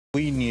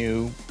We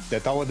knew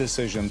that our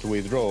decision to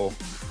withdraw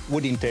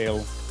would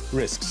entail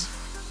risks.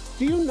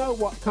 Do you know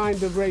what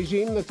kind of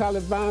regime the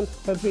Taliban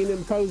have been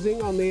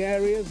imposing on the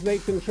areas they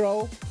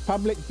control?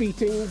 Public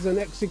beatings and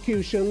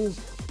executions?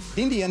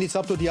 In the end, it's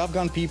up to the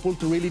Afghan people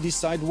to really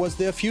decide what's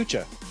their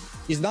future.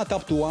 It's not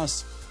up to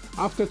us.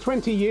 After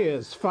 20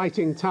 years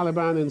fighting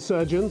Taliban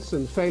insurgents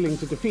and failing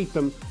to defeat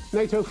them,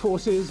 NATO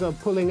forces are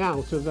pulling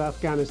out of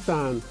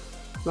Afghanistan.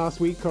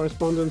 Last week,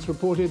 correspondents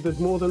reported that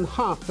more than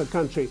half the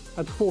country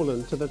had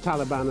fallen to the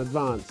Taliban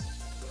advance.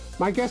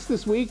 My guest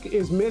this week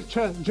is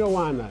Mircea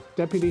Geoana,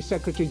 Deputy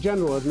Secretary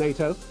General of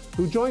NATO,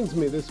 who joins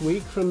me this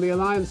week from the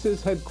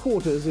alliance's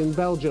headquarters in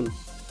Belgium.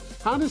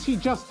 How does he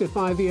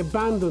justify the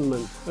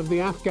abandonment of the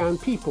Afghan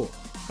people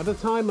at a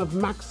time of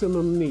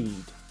maximum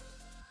need?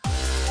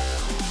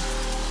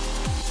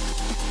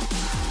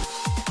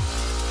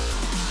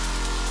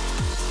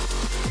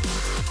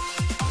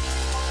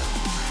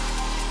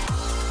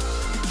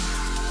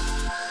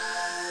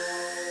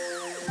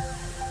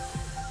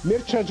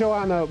 Mircea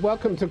Geoana,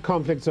 welcome to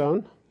Conflict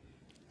Zone.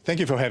 Thank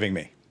you for having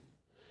me.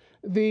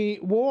 The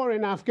war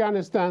in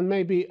Afghanistan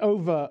may be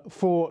over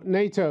for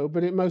NATO,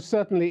 but it most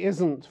certainly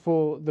isn't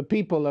for the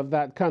people of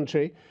that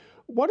country.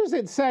 What does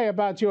it say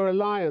about your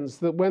alliance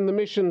that when the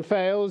mission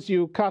fails,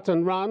 you cut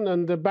and run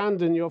and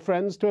abandon your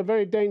friends to a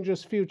very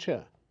dangerous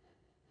future?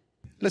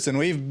 Listen,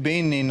 we've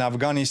been in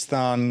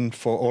Afghanistan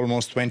for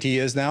almost 20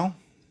 years now.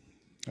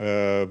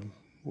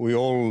 We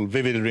all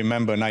vividly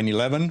remember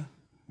 9/11.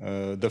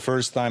 The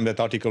first time that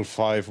Article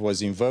 5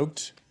 was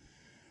invoked,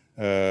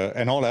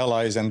 and all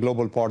allies and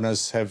global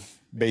partners have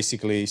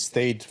basically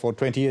stayed for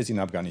 20 years in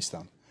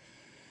Afghanistan.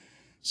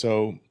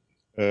 So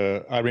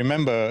I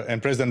remember, and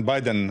President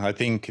Biden, I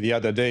think the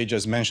other day,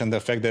 just mentioned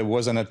the fact there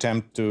was an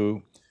attempt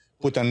to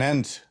put an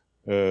end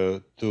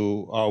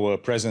to our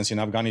presence in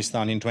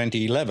Afghanistan in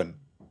 2011.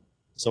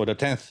 So the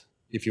 10th,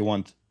 if you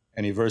want,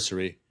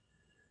 anniversary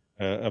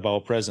of our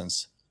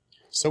presence.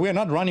 So we are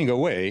not running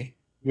away,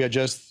 we are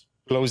just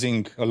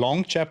closing a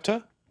long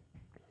chapter.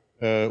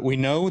 We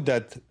know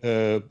that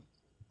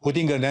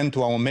putting an end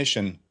to our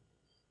mission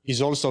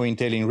is also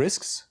entailing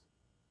risks.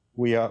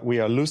 We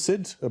are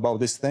lucid about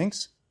these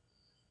things.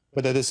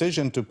 But the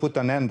decision to put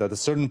an end at a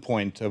certain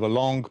point of a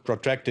long,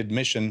 protracted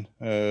mission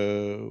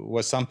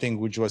was something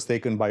which was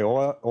taken by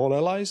all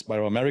allies, by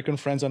our American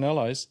friends and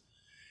allies.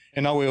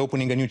 And now we're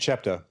opening a new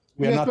chapter.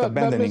 We are not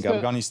abandoning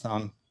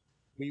Afghanistan.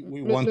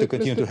 We want to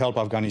continue to help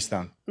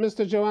Afghanistan.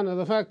 Mr. Geoana,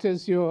 the fact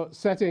is you're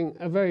setting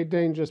a very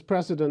dangerous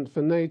precedent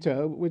for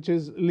NATO, which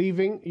is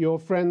leaving your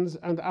friends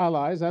and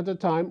allies at a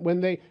time when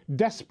they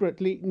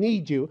desperately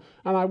need you.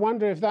 And I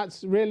wonder if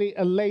that's really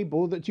a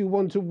label that you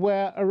want to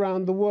wear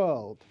around the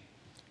world.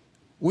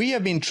 We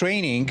have been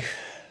training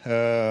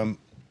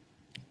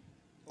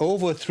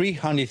over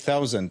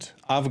 300,000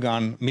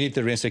 Afghan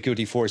military and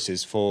security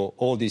forces for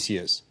all these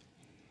years.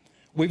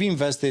 We've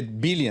invested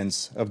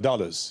billions of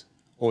dollars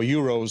or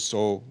euros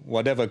or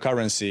whatever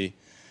currency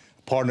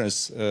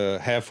partners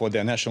have for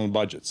their national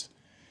budgets.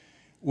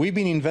 We've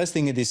been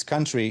investing in this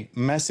country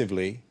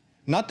massively,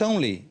 not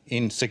only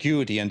in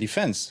security and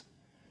defense,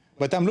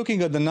 but I'm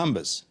looking at the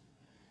numbers.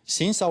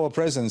 Since our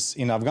presence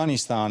in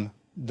Afghanistan,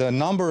 the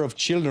number of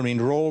children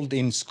enrolled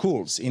in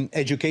schools, in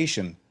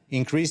education,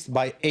 increased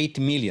by 8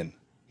 million,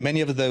 many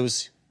of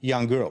those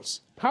young girls.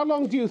 How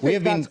long do you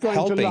think that's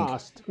going to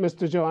last,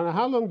 Mr. Geoana?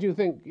 How long do you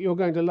think you're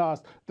going to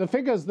last? The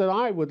figures that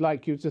I would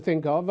like you to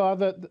think of are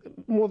that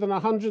more than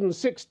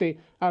 160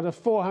 out of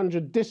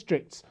 400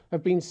 districts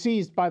have been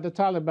seized by the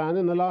Taliban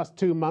in the last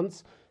 2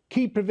 months.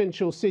 Key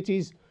provincial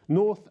cities,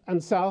 north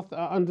and south,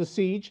 are under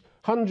siege.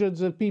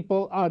 Hundreds of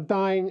people are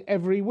dying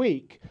every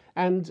week.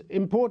 And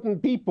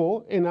important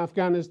people in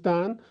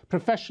Afghanistan,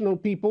 professional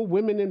people,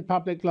 women in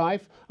public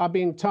life, are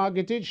being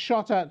targeted,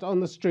 shot at on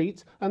the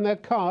streets, and their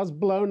cars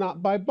blown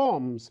up by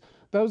bombs.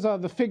 Those are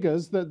the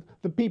figures that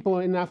the people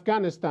in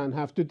Afghanistan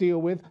have to deal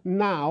with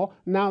now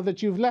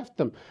that you've left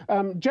them.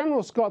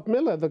 General Scott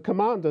Miller, the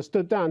commander,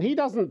 stood down. He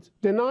doesn't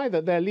deny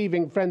that they're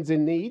leaving friends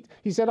in need.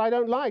 He said, I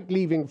don't like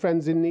leaving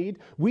friends in need.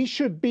 We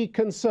should be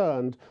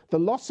concerned. The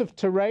loss of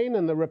terrain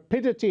and the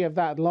rapidity of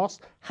that loss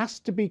has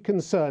to be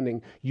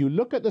concerning. You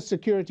look at the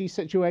security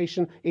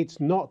situation, it's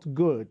not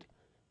good.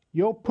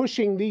 You're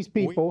pushing these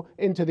people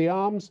into the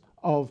arms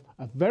of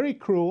a very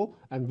cruel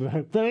and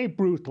very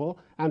brutal,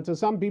 and to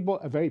some people,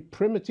 a very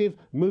primitive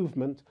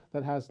movement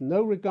that has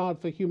no regard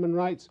for human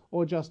rights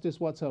or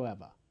justice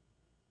whatsoever.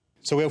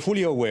 So we are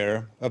fully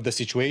aware of the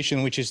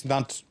situation, which is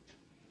not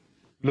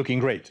looking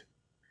great.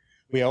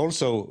 We are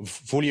also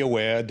fully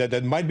aware that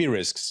there might be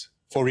risks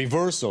for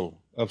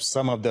reversal of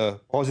some of the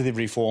positive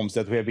reforms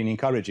that we have been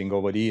encouraging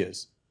over the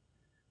years.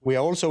 We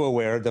are also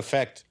aware of the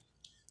fact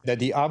that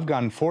the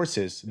Afghan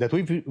forces that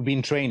we've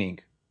been training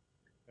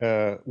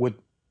with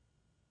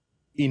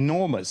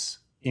enormous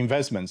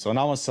investments on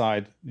our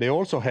side, they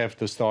also have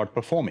to start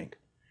performing.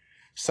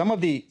 Some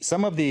of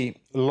the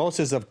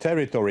losses of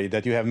territory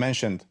that you have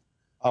mentioned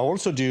are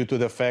also due to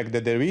the fact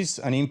that there is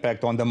an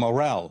impact on the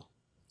morale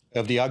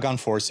of the Afghan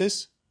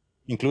forces,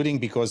 including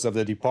because of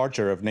the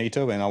departure of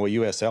NATO and our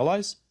US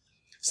allies.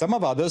 Some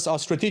of others are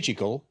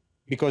strategical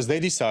because they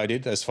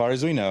decided, as far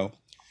as we know,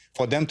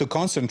 for them to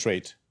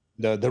concentrate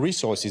the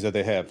resources that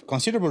they have,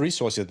 considerable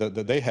resources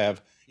that they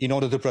have, in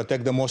order to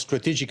protect the most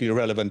strategically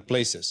relevant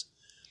places.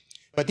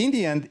 But in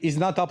the end, it's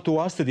not up to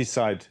us to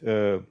decide,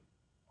 the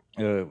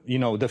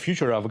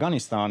future of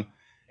Afghanistan.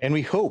 And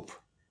we hope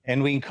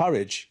and we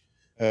encourage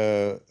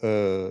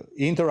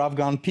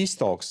inter-Afghan peace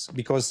talks,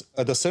 because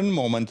at a certain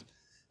moment,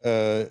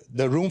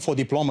 the room for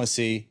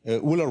diplomacy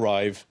will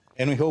arrive,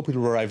 and we hope it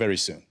will arrive very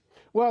soon.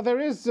 Well, there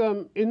is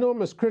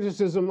enormous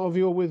criticism of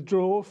your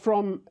withdrawal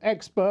from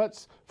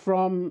experts,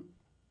 from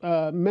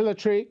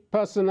military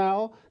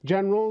personnel,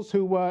 generals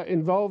who were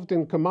involved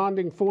in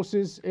commanding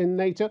forces in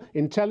NATO,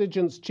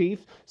 intelligence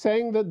chief,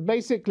 saying that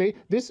basically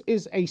this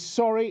is a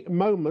sorry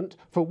moment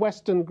for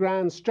Western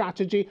grand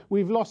strategy.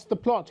 We've lost the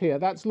plot here.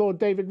 That's Lord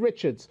David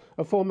Richards,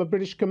 a former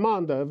British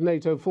commander of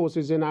NATO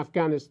forces in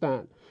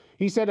Afghanistan.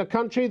 He said a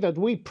country that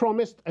we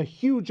promised a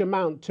huge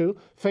amount to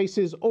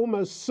faces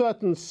almost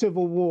certain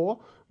civil war,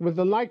 with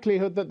the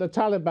likelihood that the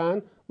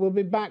Taliban will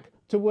be back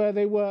to where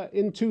they were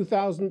in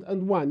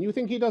 2001. You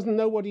think he doesn't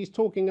know what he's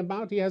talking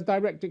about? He has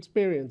direct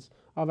experience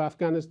of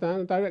Afghanistan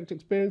and direct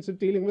experience of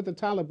dealing with the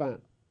Taliban.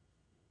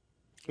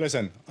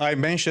 Listen, I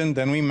mentioned,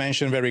 and we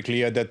mentioned very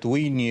clear, that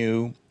we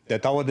knew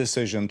that our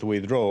decision to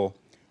withdraw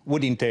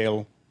would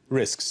entail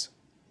risks.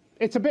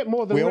 It's a bit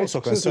more than risks,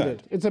 also concerned. isn't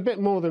it? It's a bit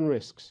more than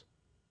risks.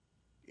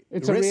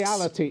 It's a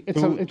reality.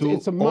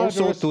 It's a murderous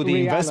also to the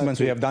reality. investments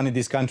we have done in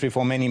this country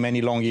for many,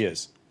 many long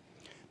years.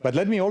 But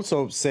let me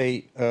also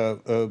say,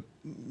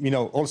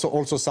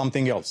 also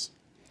something else,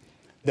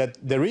 that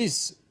there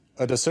is,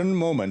 at a certain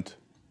moment,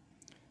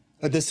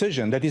 a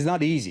decision that is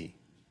not easy.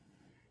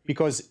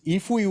 Because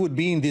if we would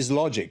be in this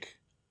logic,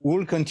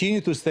 we'll continue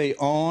to stay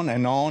on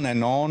and on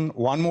and on,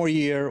 one more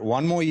year.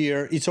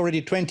 It's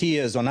already 20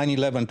 years. On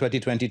 9/11,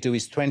 2022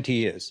 is 20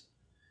 years.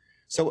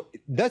 So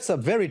that's a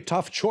very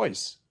tough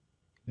choice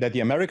that the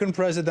American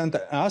president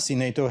and us in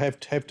NATO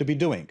have to be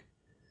doing.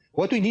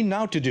 What we need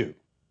now to do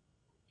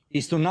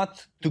is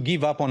not to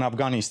give up on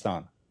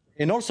Afghanistan,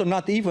 and also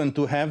not even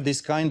to have this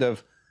kind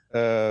of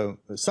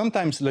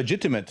sometimes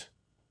legitimate,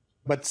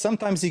 but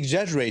sometimes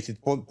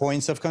exaggerated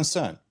points of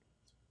concern.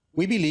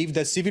 We believe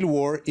that civil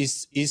war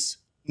is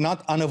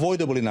not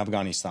unavoidable in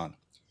Afghanistan.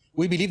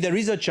 We believe there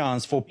is a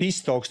chance for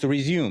peace talks to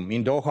resume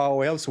in Doha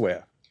or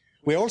elsewhere.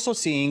 We're also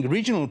seeing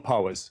regional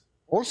powers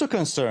also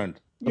concerned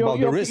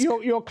about the risk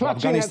of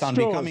Afghanistan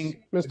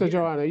becoming... Mr.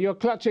 Geoana, you're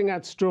clutching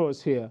at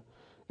straws here.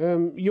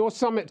 Your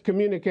summit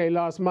communique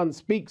last month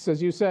speaks,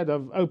 as you said,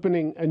 of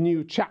opening a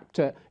new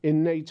chapter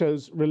in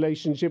NATO's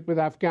relationship with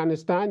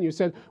Afghanistan. You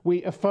said,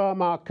 we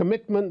affirm our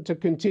commitment to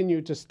continue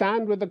to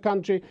stand with the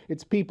country,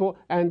 its people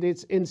and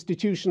its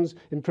institutions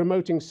in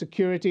promoting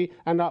security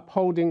and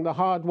upholding the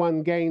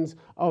hard-won gains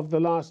of the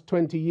last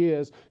 20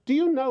 years. Do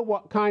you know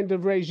what kind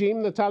of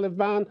regime the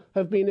Taliban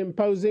have been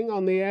imposing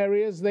on the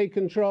areas they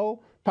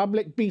control?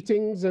 Public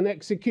beatings and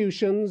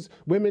executions,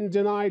 women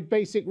denied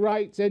basic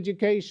rights,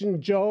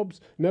 education, jobs,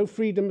 no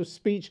freedom of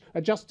speech,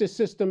 a justice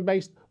system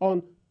based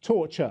on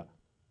torture.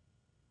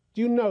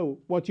 Do you know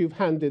what you've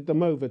handed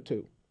them over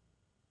to,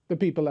 the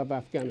people of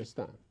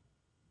Afghanistan?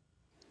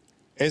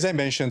 As I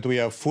mentioned, we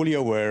are fully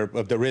aware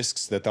of the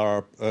risks that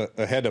are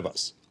ahead of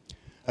us.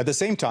 At the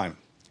same time,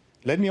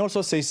 let me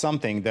also say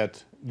something,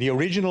 that the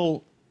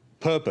original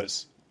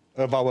purpose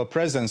of our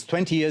presence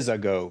 20 years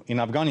ago in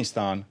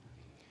Afghanistan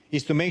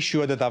is to make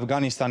sure that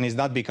Afghanistan is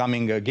not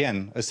becoming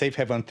again a safe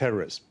haven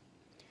terrorism.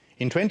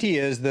 In 20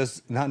 years,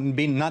 there's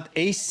been not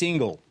a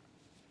single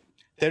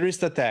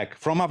terrorist attack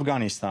from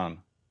Afghanistan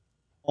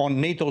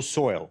on NATO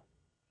soil.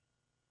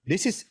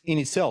 This is in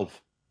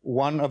itself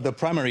one of the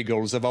primary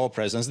goals of our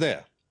presence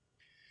there.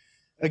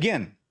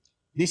 Again,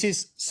 this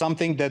is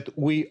something that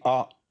we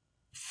are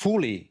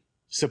fully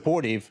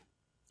supportive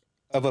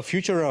of a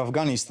future of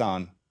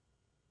Afghanistan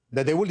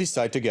that they will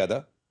decide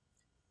together.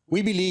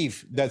 We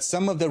believe that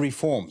some of the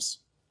reforms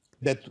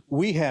that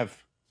we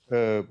have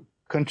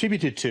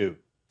contributed to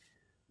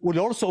would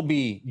also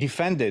be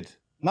defended,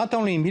 not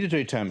only in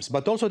military terms,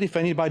 but also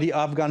defended by the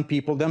Afghan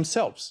people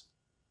themselves.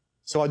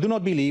 So I do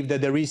not believe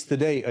that there is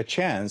today a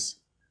chance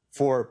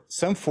for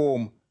some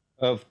form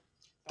of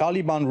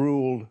Taliban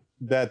rule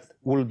that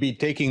will be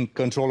taking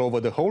control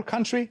over the whole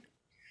country.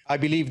 I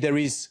believe there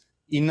is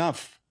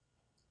enough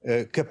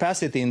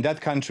capacity in that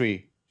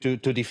country to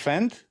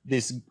defend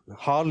this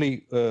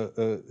hardly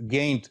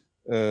gained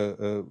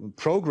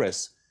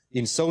progress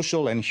in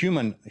social and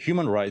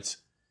human rights.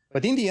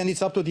 But in the end,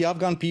 it's up to the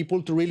Afghan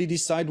people to really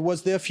decide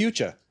what's their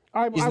future.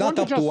 It's not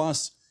up to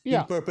us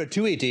in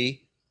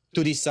perpetuity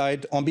to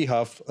decide on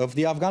behalf of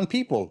the Afghan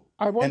people.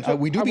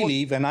 We do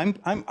believe, and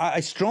I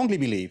strongly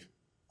believe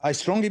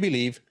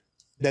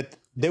that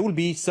there will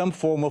be some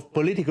form of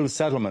political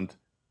settlement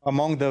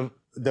among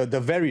the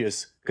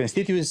various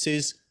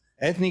constituencies,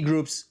 ethnic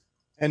groups,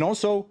 and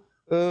also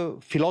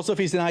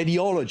philosophies and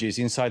ideologies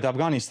inside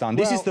Afghanistan.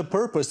 This is the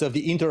purpose of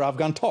the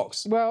inter-Afghan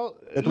talks that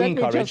we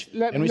encourage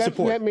and we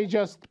support. Let me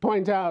just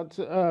point out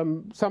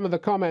some of the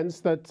comments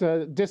that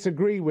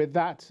disagree with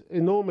that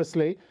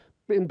enormously.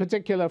 in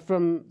particular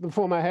from the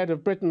former head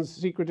of Britain's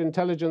Secret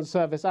Intelligence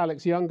Service,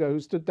 Alex Younger, who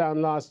stood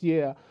down last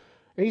year.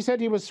 He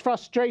said he was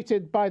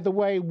frustrated by the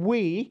way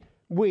we,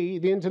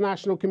 the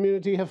international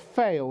community, have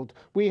failed.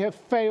 We have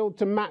failed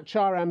to match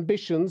our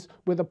ambitions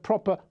with a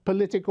proper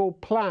political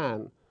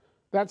plan.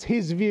 That's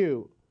his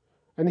view.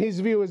 And his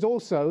view is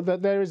also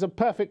that there is a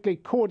perfectly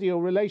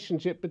cordial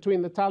relationship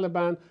between the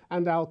Taliban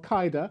and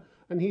al-Qaeda,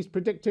 and he's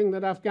predicting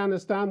that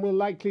Afghanistan will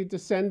likely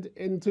descend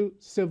into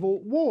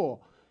civil war.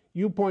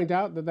 You point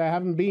out that there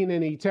haven't been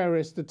any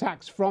terrorist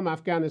attacks from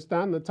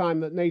Afghanistan the time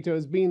that NATO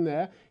has been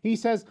there. He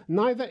says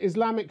neither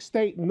Islamic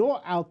State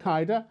nor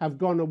al-Qaeda have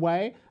gone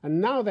away,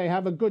 and now they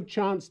have a good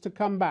chance to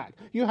come back.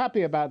 You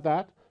happy about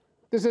that?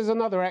 This is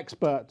another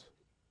expert.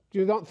 Do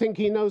you not think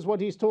he knows what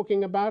he's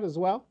talking about as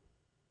well?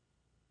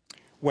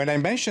 When I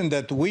mentioned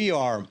that we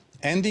are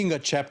ending a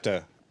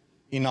chapter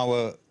in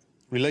our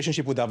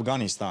relationship with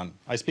Afghanistan,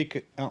 I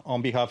speak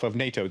on behalf of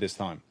NATO this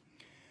time,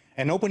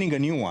 and opening a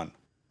new one,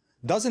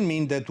 doesn't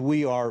mean that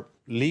we are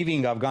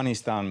leaving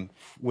Afghanistan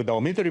with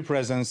our military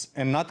presence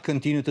and not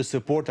continue to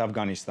support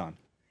Afghanistan,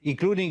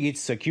 including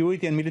its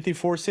security and military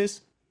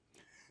forces.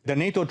 The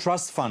NATO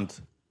Trust Fund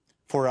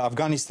for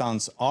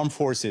Afghanistan's armed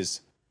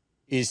forces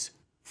is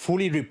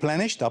fully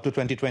replenished up to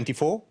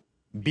 2024,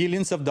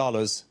 billions of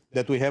dollars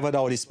that we have at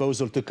our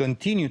disposal to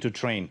continue to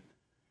train.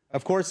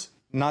 Of course,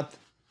 not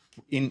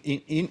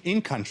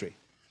in country.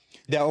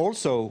 There are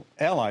also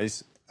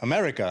allies,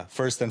 America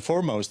first and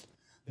foremost,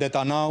 that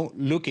are now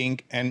looking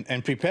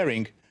and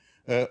preparing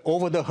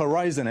over the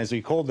horizon, as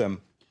we call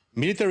them,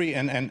 military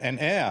and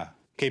air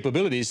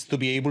capabilities to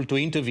be able to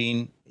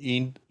intervene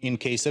in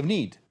case of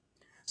need.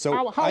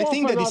 So I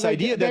think that this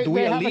idea that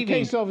we are leaving... They have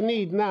a case of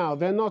need now.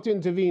 They're not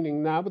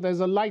intervening now, but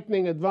there's a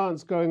lightning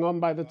advance going on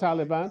by the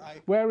Taliban.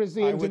 Where is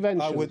the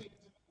intervention?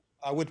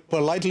 I would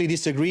politely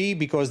disagree,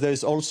 because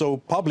there's also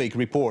public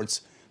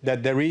reports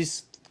that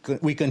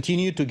we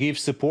continue to give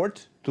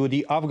support to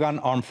the Afghan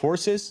armed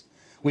forces.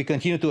 We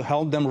continue to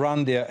help them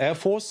run their air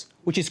force,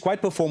 which is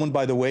quite performant,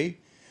 by the way.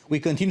 We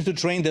continue to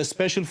train their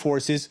special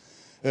forces,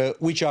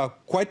 which are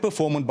quite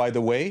performant, by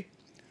the way.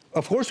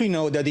 Of course, we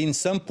know that in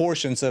some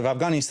portions of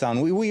Afghanistan,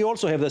 we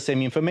also have the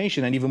same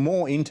information and even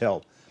more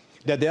intel,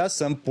 that there are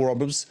some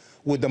problems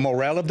with the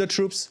morale of the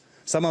troops.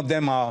 Some of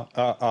them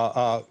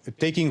are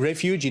taking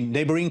refuge in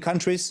neighboring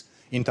countries,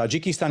 in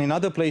Tajikistan, in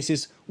other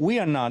places. We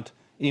are not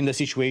in the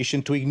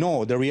situation to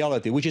ignore the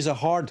reality, which is a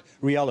hard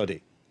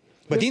reality.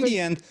 But in the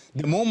end,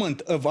 the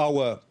moment of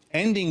our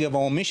ending of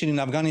our mission in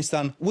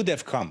Afghanistan would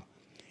have come.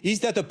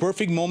 Is that a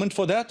perfect moment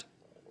for that?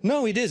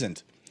 No, it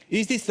isn't.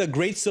 Is this a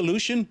great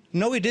solution?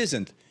 No, it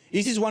isn't.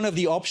 Is this one of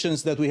the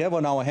options that we have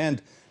on our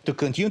hand to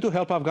continue to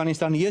help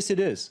Afghanistan? Yes, it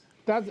is.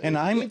 And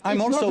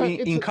I'm also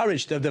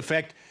encouraged of the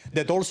fact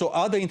that also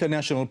other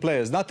international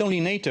players, not only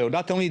NATO,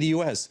 not only the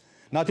US,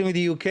 not only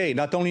the UK,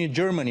 not only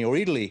Germany or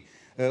Italy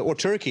or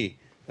Turkey,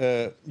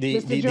 the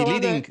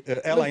leading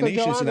ally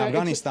nations in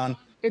Afghanistan,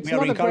 we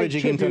are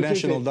encouraging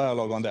international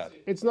dialogue on that.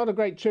 It's not a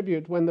great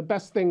tribute when the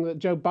best thing that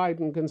Joe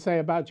Biden can say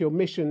about your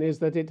mission is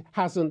that it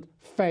hasn't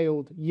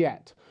failed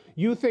yet.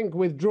 You think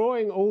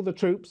withdrawing all the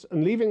troops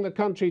and leaving the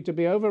country to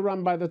be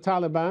overrun by the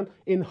Taliban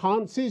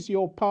enhances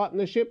your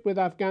partnership with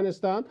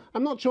Afghanistan?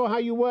 I'm not sure how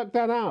you work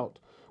that out.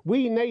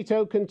 We,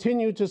 NATO,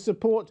 continue to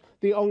support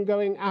the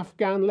ongoing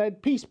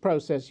Afghan-led peace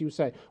process, you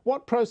say.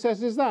 What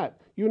process is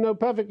that? You know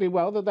perfectly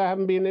well that there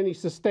haven't been any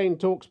sustained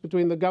talks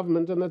between the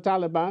government and the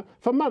Taliban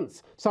for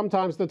months.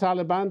 Sometimes the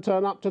Taliban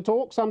turn up to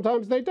talk,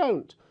 sometimes they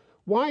don't.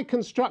 Why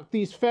construct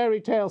these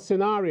fairy tale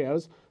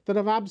scenarios that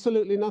have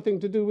absolutely nothing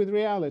to do with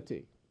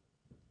reality?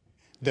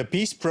 The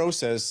peace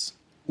process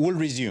will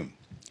resume.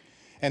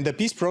 And the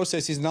peace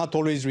process is not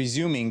always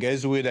resuming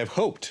as we would have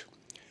hoped.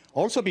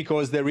 Also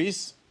because there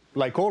is,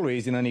 like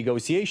always in a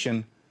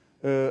negotiation,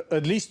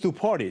 at least two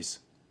parties.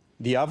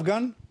 The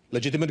Afghan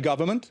legitimate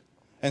government,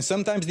 and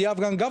sometimes the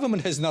Afghan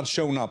government has not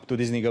shown up to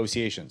these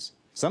negotiations.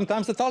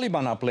 Sometimes the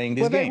Taliban are playing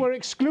this game. Well, they were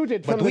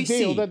excluded from the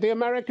deal that the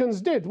Americans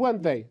did,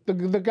 weren't they?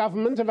 The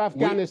government of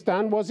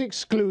Afghanistan was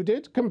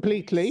excluded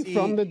completely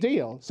from the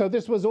deal. So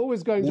this was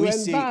always going to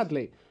end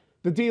badly.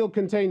 The deal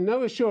contained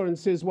no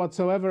assurances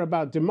whatsoever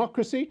about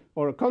democracy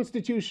or a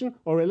constitution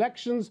or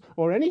elections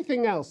or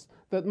anything else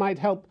that might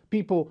help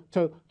people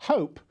to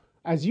hope,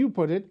 as you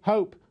put it,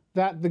 hope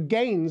that the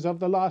gains of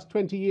the last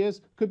 20 years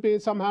could be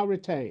somehow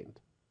retained.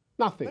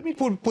 Nothing. Let me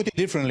put it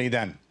differently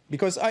then,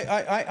 because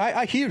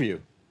I hear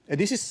you.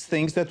 This is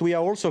things that we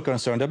are also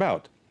concerned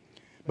about.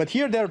 But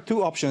here there are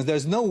two options.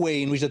 There's no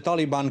way in which the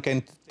Taliban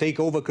can take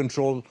over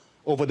control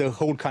over the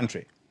whole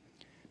country,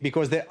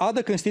 because there are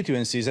other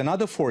constituencies and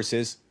other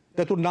forces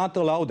that would not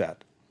allow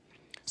that.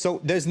 So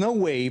there's no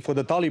way for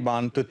the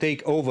Taliban to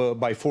take over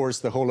by force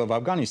the whole of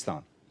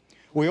Afghanistan.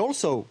 We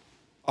also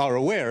are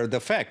aware of the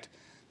fact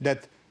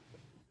that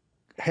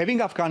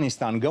having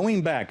Afghanistan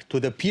going back to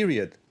the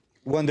period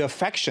when the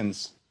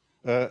factions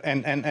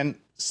and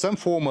some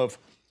form of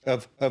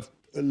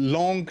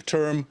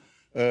long-term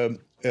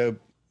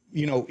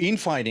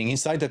infighting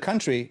inside the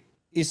country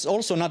is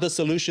also not a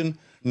solution,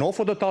 nor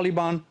for the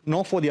Taliban,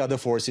 nor for the other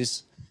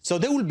forces. So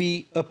there will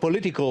be a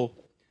political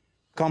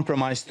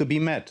compromise to be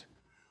met.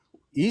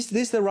 Is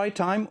this the right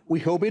time? We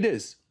hope it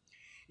is.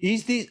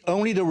 Is this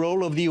only the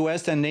role of the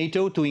US and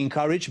NATO to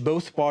encourage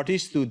both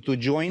parties to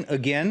join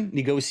again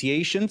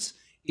negotiations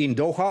in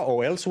Doha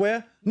or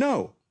elsewhere?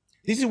 No.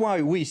 This is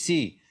why we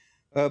see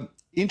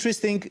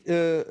interesting,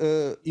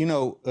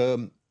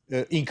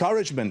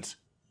 encouragement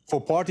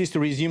for parties to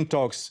resume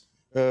talks,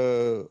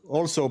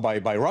 also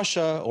by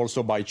Russia,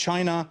 also by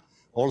China,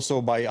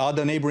 also by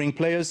other neighboring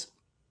players.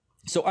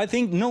 So I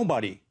think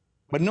nobody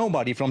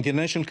from the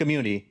international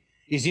community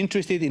is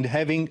interested in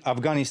having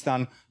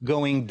Afghanistan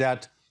going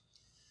that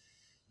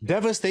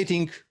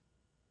devastating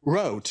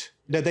road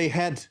that they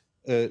had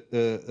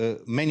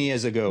many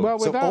years ago. Well,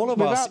 so all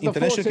of us,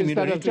 international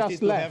community,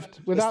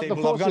 without the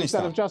forces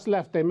that have just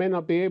left, they may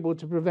not be able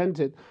to prevent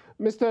it.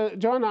 Mr.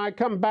 Geoana, I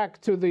come back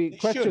to the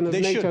question of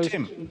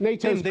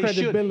NATO's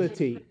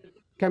credibility.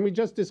 Can we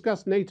just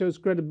discuss NATO's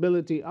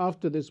credibility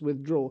after this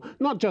withdrawal,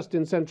 not just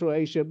in Central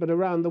Asia, but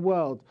around the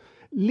world?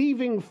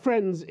 Leaving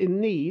friends in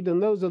need,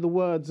 and those are the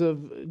words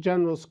of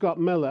General Scott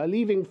Miller,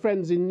 leaving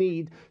friends in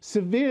need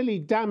severely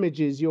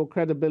damages your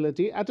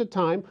credibility at a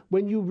time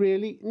when you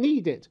really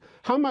need it.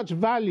 How much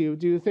value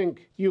do you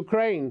think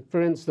Ukraine,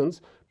 for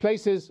instance,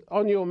 places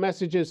on your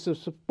messages of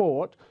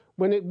support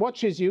when it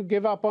watches you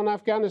give up on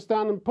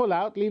Afghanistan and pull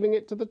out, leaving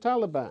it to the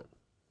Taliban?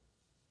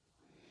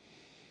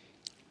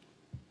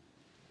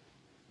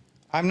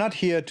 I'm not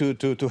here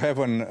to have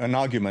an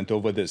argument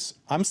over this.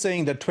 I'm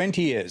saying that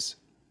 20 years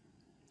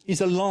is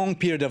a long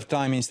period of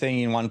time in staying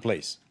in one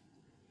place,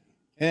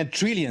 and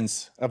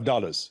trillions of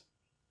dollars,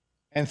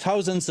 and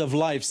thousands of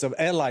lives of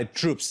allied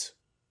troops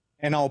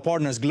and our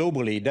partners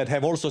globally that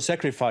have also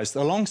sacrificed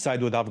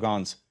alongside with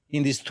Afghans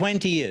in these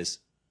 20 years.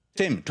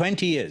 Tim,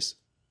 20 years.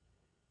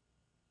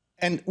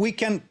 And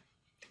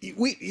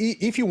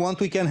if you want,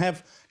 we can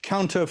have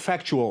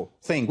counterfactual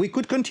thing. We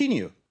could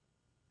continue.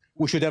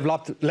 We should have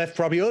left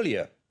probably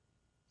earlier.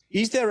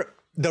 Is there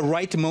the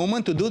right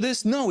moment to do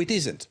this? No, it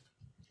isn't.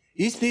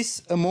 Is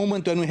this a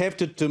moment when we have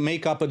to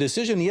make up a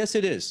decision? Yes,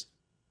 it is.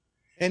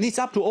 And it's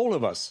up to all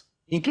of us,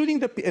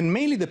 including and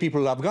mainly the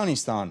people of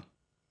Afghanistan,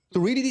 to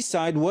really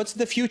decide what's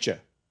the future.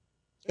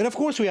 And of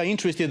course, we are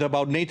interested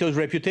about NATO's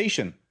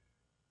reputation.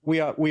 We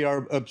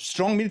are a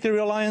strong military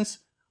alliance.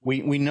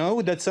 We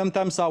know that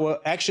sometimes our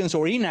actions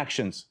or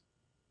inactions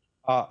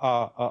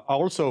are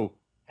also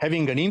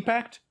having an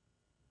impact.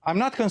 I'm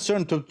not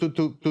concerned,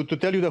 to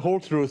tell you the whole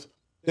truth,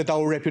 that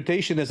our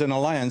reputation as an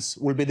alliance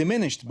will be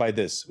diminished by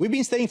this. We've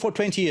been staying for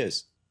 20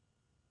 years.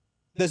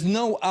 There's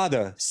no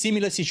other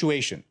similar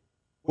situation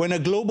when a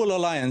global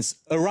alliance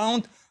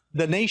around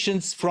the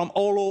nations from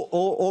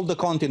all the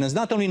continents,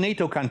 not only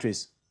NATO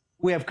countries,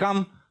 we have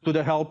come to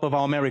the help of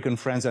our American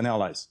friends and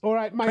allies. All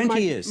right, my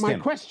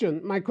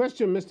question,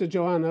 Mr.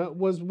 Geoana,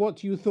 was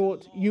what you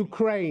thought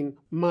Ukraine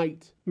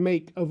might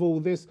make of all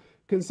this,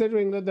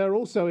 considering that they're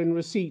also in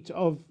receipt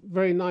of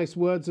very nice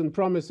words and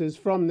promises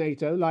from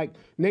NATO, like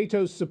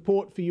NATO's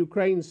support for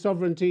Ukraine's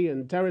sovereignty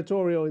and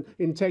territorial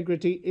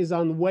integrity is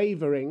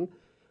unwavering,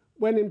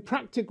 when in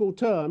practical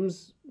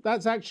terms,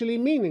 that's actually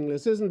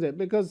meaningless, isn't it?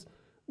 Because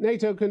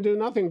NATO can do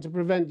nothing to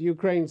prevent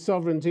Ukraine's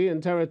sovereignty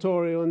and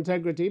territorial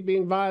integrity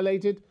being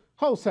violated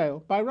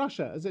wholesale by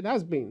Russia, as it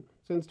has been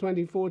since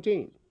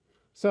 2014.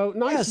 So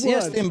nice words.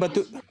 Yes, Tim, but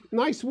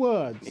nice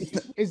words.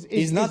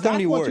 Is not that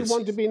only what words. You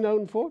want to be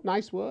known for?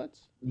 Nice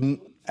words?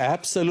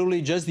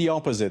 Absolutely, just the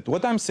opposite.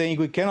 What I'm saying,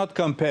 we cannot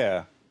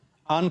compare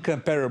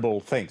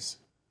uncomparable things.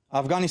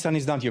 Afghanistan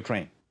is not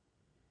Ukraine,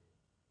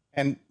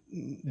 and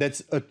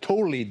that's a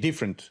totally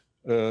different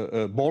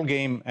ball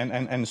game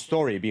and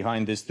story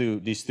behind these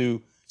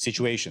two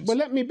situations. Well,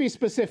 let me be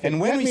specific. And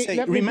when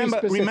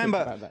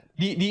remember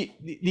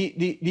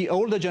the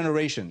older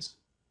generations.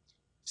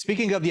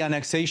 Speaking of the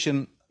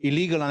annexation,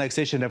 illegal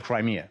annexation of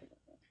Crimea,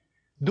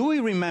 do we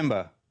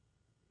remember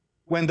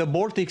when the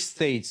Baltic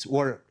states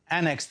were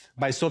annexed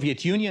by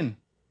Soviet Union?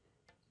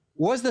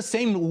 Was the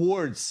same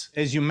words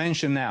as you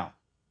mentioned now,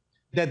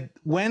 that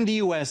when the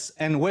US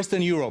and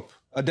Western Europe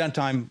at that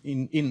time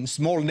in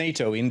small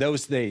NATO in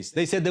those days,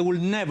 they said they will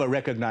never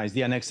recognize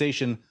the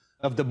annexation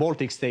of the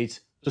Baltic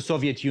states to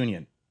Soviet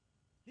Union.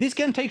 This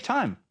can take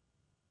time.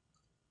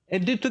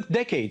 And it took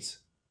decades.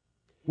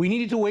 We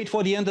needed to wait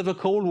for the end of the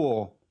Cold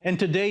War. And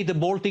today, the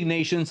Baltic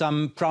nations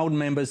are proud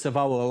members of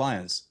our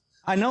alliance.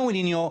 I know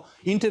in your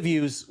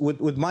interviews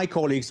with my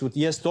colleagues, with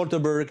Jens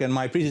Stoltenberg and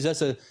my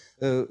predecessor,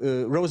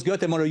 Rose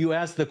Göttemöller, you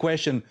asked the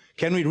question,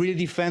 can we really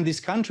defend these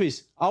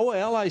countries? Our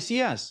allies,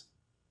 yes.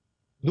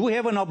 Do we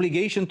have an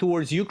obligation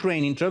towards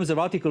Ukraine in terms of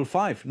Article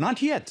 5?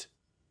 Not yet.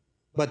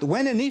 But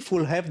when and if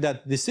we'll have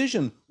that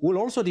decision, we'll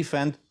also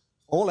defend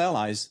all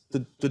allies.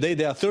 Today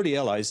there are 30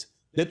 allies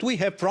that we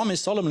have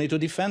promised solemnly to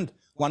defend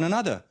one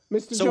another.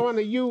 Mr.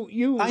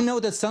 Geoana, I know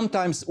that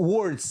sometimes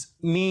words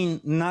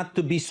mean not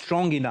to be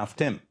strong enough,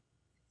 Tim.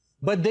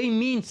 But they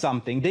mean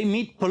something. They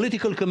mean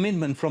political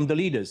commitment from the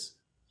leaders.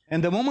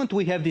 And the moment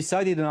we have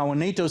decided in our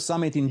NATO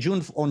summit on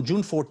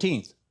June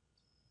 14th,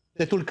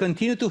 that will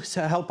continue to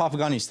help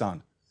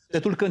Afghanistan,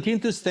 that will continue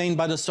to stand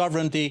by the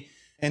sovereignty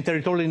and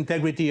territorial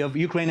integrity of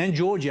Ukraine and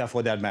Georgia,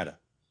 for that matter.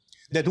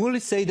 That will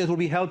say that we'll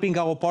be helping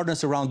our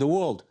partners around the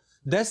world.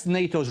 That's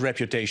NATO's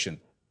reputation.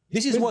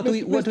 This is what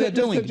we are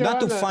doing, Geoana,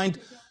 not to find,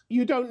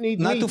 you don't need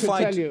not me to to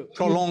fight tell you.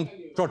 prolonged,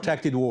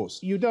 protracted wars.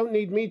 You don't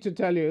need me to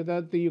tell you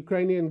that the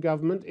Ukrainian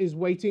government is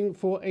waiting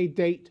for a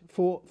date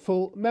for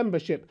full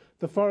membership.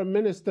 The foreign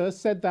minister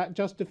said that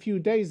just a few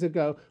days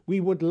ago. We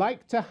would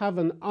like to have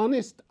an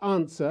honest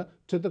answer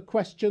to the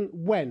question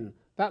when.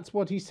 That's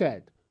what he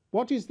said.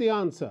 What is the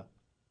answer?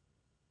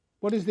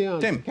 What is the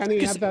answer? Tim, can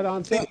he have that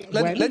answer?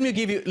 Let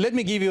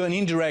me give you an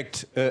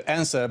indirect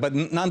answer, but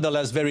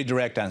nonetheless very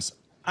direct answer.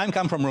 I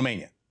come from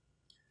Romania.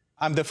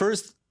 I'm the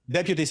first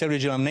Deputy Secretary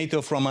General of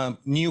NATO from a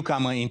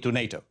newcomer into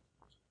NATO.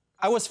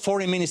 I was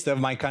foreign minister of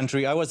my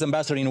country. I was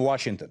ambassador in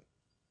Washington,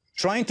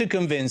 trying to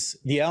convince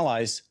the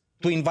allies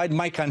to invite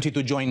my country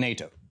to join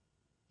NATO.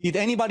 Did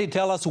anybody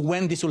tell us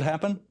when this will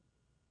happen?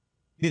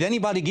 Did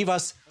anybody give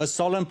us a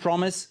solemn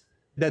promise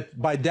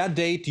that by that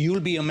date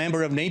you'll be a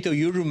member of NATO,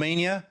 you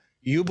Romania,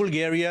 you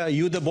Bulgaria,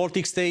 you the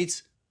Baltic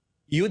states,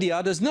 you the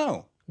others?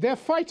 No. They're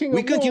fighting a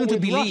war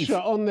with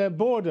Russia on their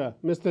border,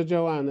 Mr.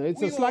 Geoana.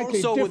 It's a slightly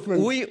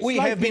different We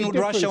have been with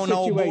Russia on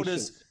our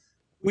borders.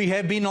 We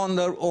have been on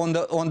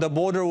the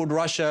border with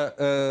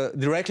Russia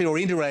directly or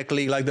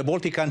indirectly, like the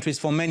Baltic countries,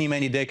 for many,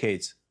 many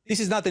decades. This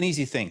is not an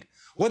easy thing.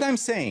 What I'm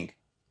saying,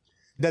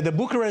 that the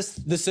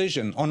Bucharest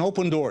decision on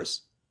open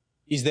doors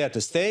is there to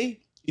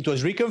stay. It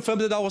was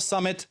reconfirmed at our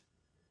summit,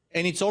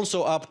 and it's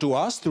also up to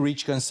us to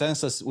reach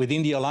consensus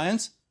within the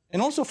alliance,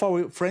 and also for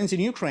our friends in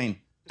Ukraine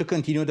to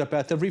continue the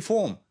path of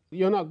reform.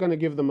 You're not going to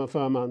give them a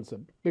firm answer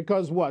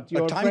because what?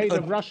 You're afraid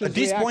of Russia's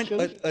reaction?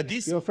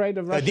 You're afraid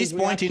of Russia's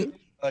reaction?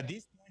 At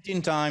this point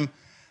in time,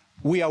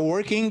 we are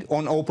working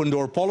on open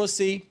door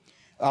policy.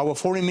 Our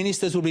foreign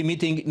ministers will be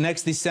meeting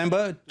next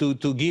December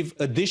to give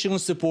additional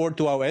support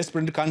to our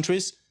aspirant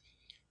countries.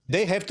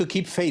 They have to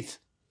keep faith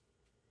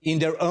in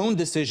their own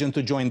decision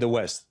to join the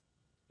West.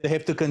 They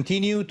have to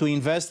continue to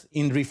invest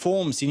in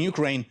reforms in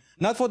Ukraine,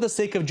 not for the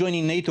sake of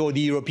joining NATO or the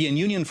European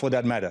Union for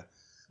that matter,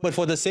 but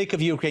for the sake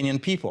of Ukrainian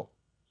people.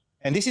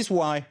 And this is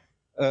why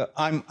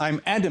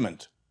I'm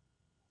adamant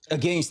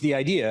against the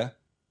idea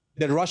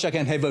that Russia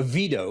can have a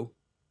veto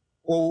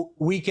or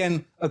we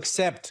can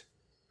accept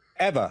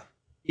ever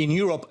in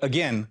Europe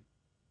again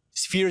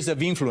spheres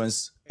of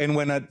influence, and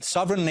when a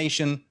sovereign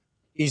nation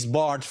is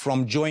barred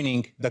from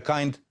joining the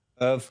kind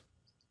of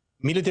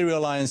military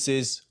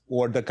alliances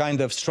or the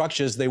kind of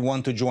structures they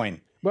want to join.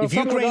 Well,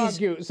 some would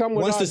argue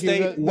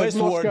that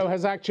Moscow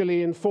has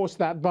actually enforced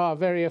that bar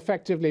very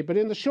effectively. But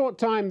in the short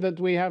time that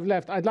we have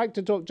left, I'd like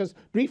to talk just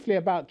briefly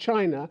about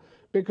China,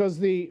 because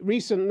the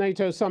recent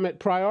NATO summit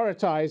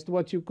prioritized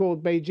what you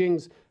called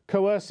Beijing's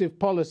coercive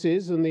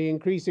policies and the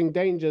increasing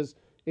dangers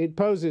it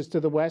poses to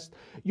the West.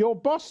 Your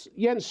boss,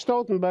 Jens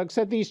Stoltenberg,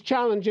 said these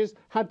challenges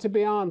had to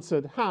be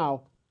answered.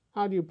 How?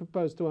 How do you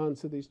propose to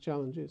answer these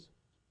challenges?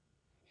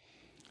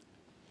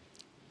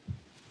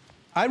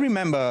 I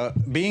remember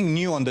being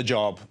new on the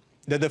job,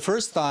 that the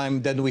first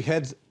time that we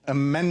had a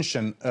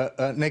mention,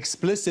 an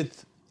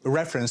explicit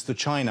reference to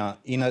China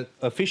in an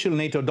official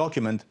NATO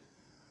document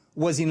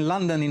was in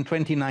London in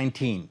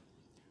 2019,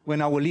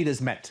 when our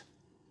leaders met.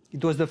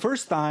 It was the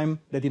first time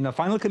that in a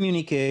final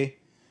communique,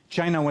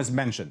 China was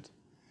mentioned.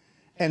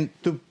 And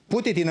to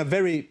put it in a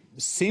very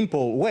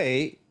simple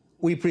way,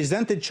 we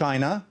presented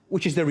China,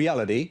 which is the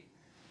reality,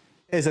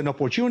 as an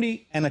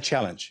opportunity and a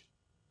challenge.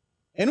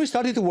 And we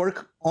started to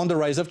work on the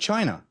rise of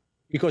China,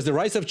 because the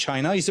rise of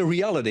China is a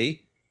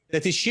reality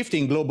that is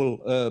shifting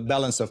global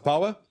balance of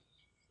power.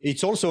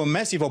 It's also a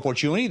massive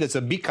opportunity. That's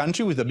a big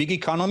country with a big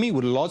economy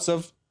with lots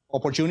of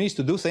opportunities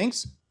to do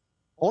things.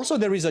 Also,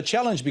 there is a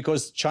challenge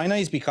because China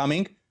is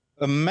becoming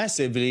a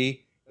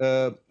massively,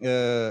 and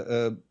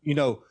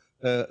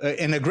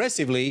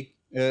aggressively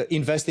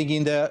investing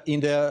in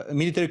their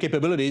military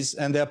capabilities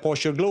and their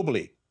posture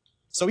globally.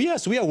 So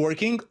yes, we are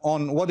working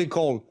on what we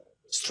call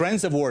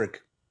strands of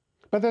work.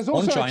 But there's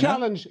also a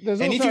challenge.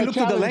 There's also a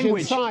challenge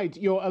inside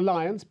your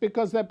alliance,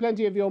 because there are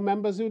plenty of your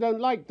members who don't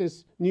like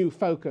this new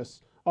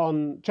focus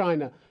on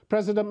China.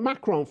 President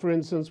Macron, for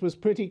instance, was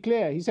pretty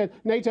clear. He said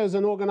NATO is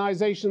an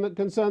organization that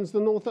concerns the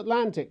North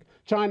Atlantic.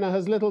 China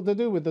has little to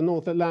do with the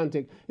North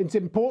Atlantic. It's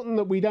important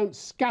that we don't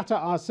scatter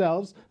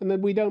ourselves and that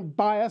we don't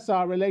bias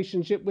our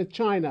relationship with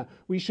China.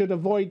 We should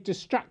avoid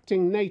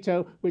distracting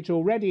NATO, which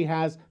already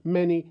has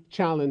many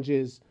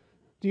challenges.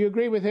 Do you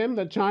agree with him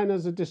that China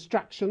is a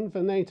distraction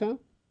for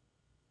NATO?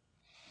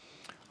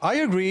 I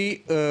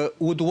agree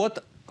with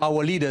what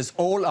our leaders,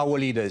 all our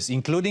leaders,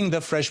 including the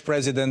French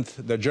president,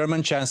 the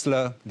German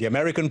chancellor, the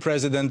American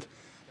president,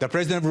 the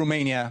president of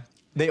Romania,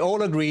 they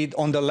all agreed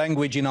on the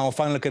language in our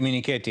final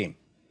communique team.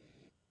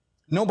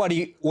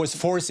 Nobody was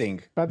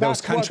forcing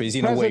those countries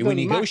in a way. We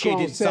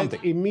negotiated something.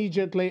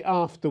 Immediately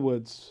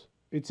afterwards,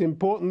 it's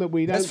important that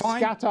we don't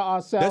scatter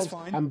ourselves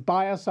and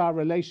bias our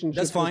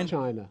relationship with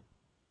China.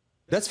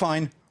 That's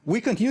fine. We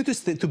continue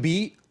to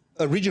be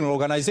a regional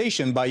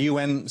organization by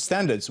UN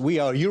standards. We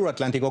are a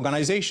Euro-Atlantic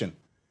organization.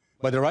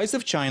 But the rise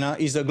of China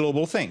is a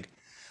global thing.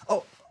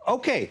 Oh,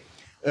 okay.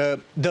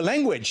 The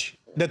language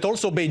that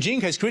also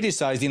Beijing has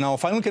criticized in our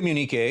final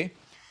communique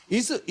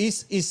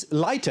is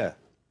lighter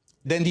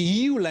than the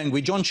EU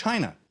language on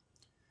China.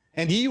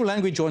 And the EU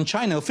language on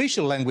China,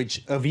 official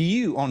language of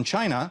EU on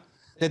China,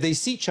 that they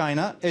see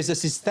China as a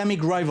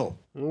systemic rival.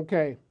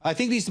 Okay. I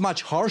think this is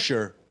much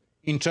harsher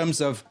in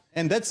terms of,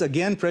 and that's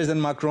again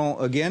President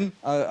Macron, again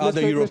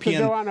other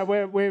European. Mr.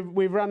 Geoana,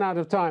 we've run out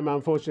of time,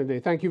 unfortunately.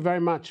 Thank you very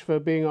much for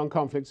being on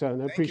Conflict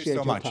Zone. I appreciate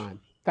your time.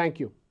 Thank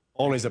you.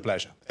 Always a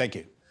pleasure. Thank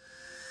you.